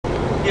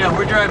Yeah,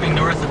 we're driving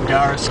north of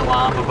Dar es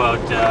Salaam about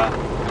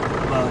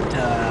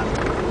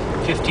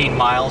 15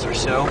 miles or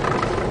so,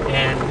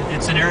 and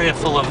it's an area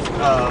full of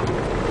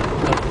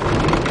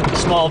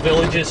small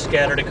villages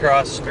scattered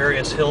across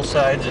various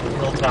hillsides and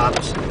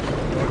hilltops.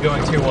 We're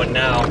going through one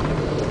now,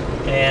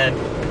 and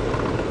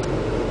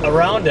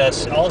around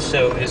us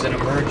also is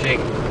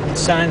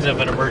signs of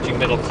an emerging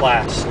middle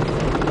class.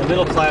 The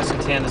middle class in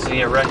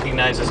Tanzania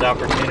recognizes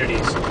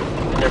opportunities,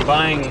 and they're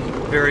buying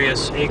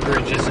various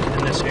acreages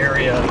in this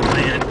area of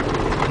land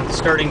and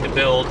starting to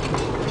build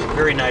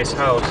very nice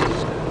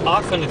houses.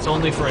 Often it's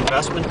only for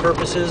investment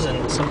purposes,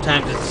 and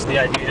sometimes it's the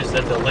idea is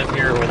that they'll live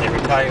here when they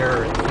retire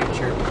or in the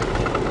future.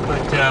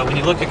 But when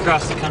you look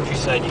across the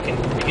countryside, you can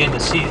begin to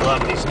see a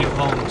lot of these new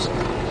homes.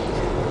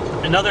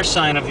 Another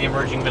sign of the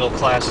emerging middle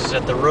class is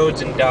that the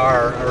roads in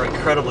Dar are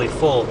incredibly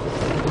full.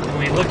 When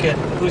we look at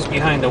who's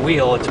behind the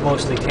wheel, it's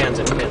mostly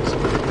Tanzanians.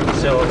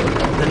 So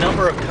the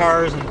number of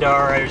cars in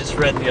Dar, I just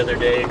read the other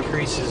day,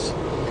 increases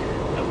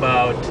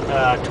about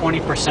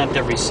 20%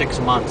 every 6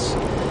 months.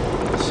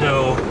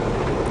 So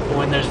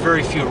when there's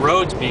very few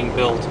roads being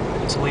built,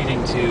 it's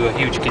leading to a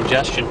huge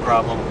congestion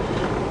problem.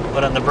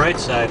 But on the bright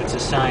side, it's a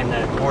sign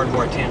that more and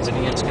more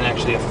Tanzanians can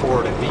actually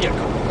afford a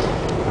vehicle,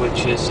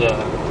 which is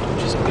a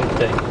good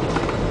thing.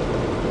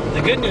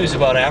 The good news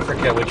about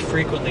Africa, which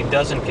frequently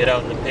doesn't get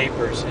out in the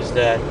papers, is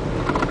that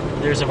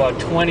there's about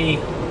 20.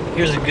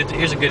 Here's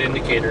a good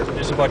indicator.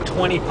 There's about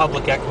 20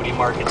 public equity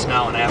markets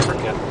now in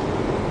Africa,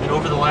 and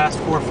over the last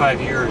 4 or 5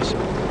 years,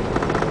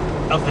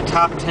 of the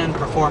top 10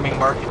 performing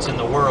markets in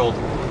the world,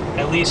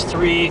 at least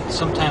 3,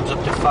 sometimes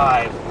up to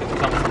 5, have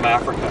come from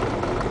Africa.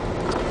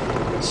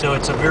 So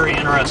it's a very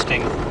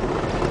interesting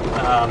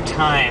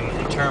time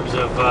in terms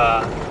of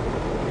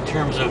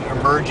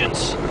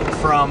emergence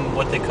from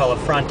what they call a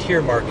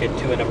frontier market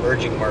to an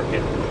emerging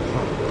market.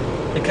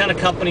 The kind of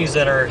companies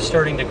that are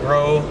starting to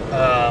grow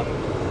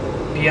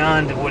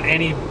beyond what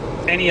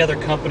any other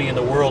company in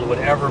the world would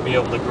ever be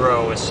able to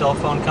grow is cell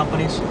phone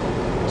companies.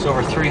 There's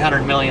over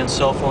 300 million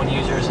cell phone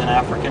users in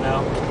Africa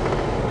now,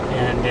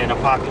 and in a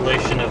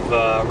population of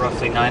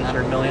roughly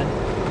 900 million.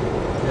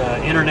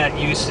 Internet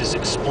use has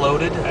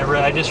exploded.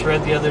 I just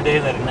read the other day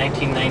that in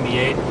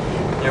 1998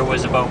 there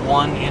was about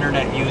 1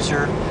 internet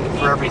user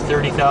for every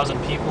 30,000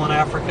 people in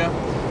Africa.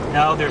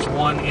 Now there's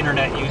 1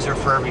 internet user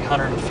for every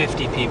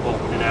 150 people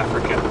in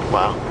Africa.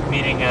 Wow.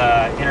 Meaning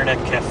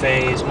internet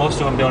cafes. Most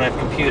of them don't have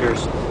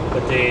computers,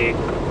 but they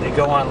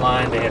go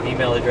online, they have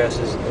email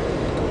addresses.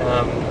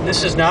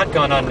 This has not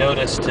gone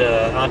unnoticed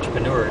to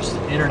entrepreneurs.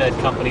 Internet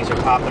companies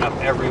are popping up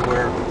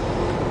everywhere.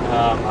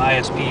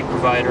 ISP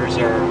providers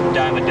are a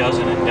dime a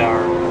dozen in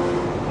Dar.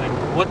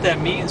 And what that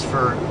means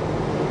for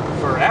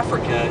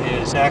Africa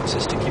is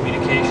access to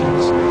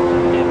communications.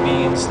 It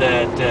means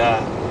that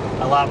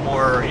a lot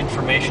more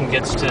information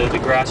gets to the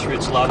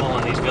grassroots level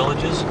in these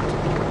villages.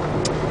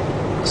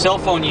 Cell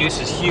phone use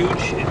is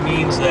huge. It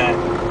means that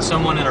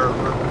someone in a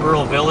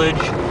rural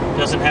village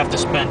doesn't have to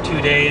spend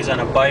 2 days on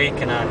a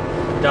bike and on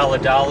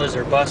dollar-dollars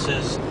or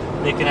buses.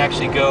 They can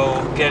actually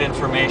go get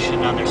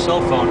information on their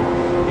cell phone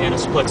in a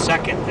split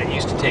second. That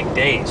used to take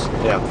days.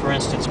 Yeah. For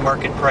instance,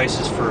 market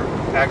prices for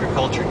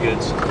agriculture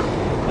goods.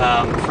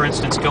 For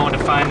instance, going to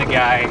find the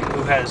guy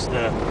who has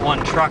the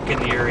 1 truck in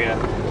the area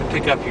to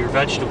pick up your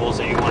vegetables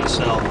that you want to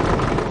sell.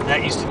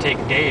 That used to take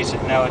days,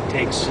 and now it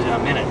takes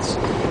minutes.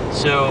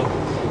 So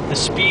the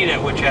speed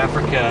at which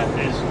Africa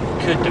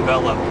could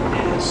develop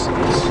is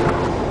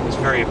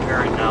very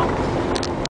apparent now.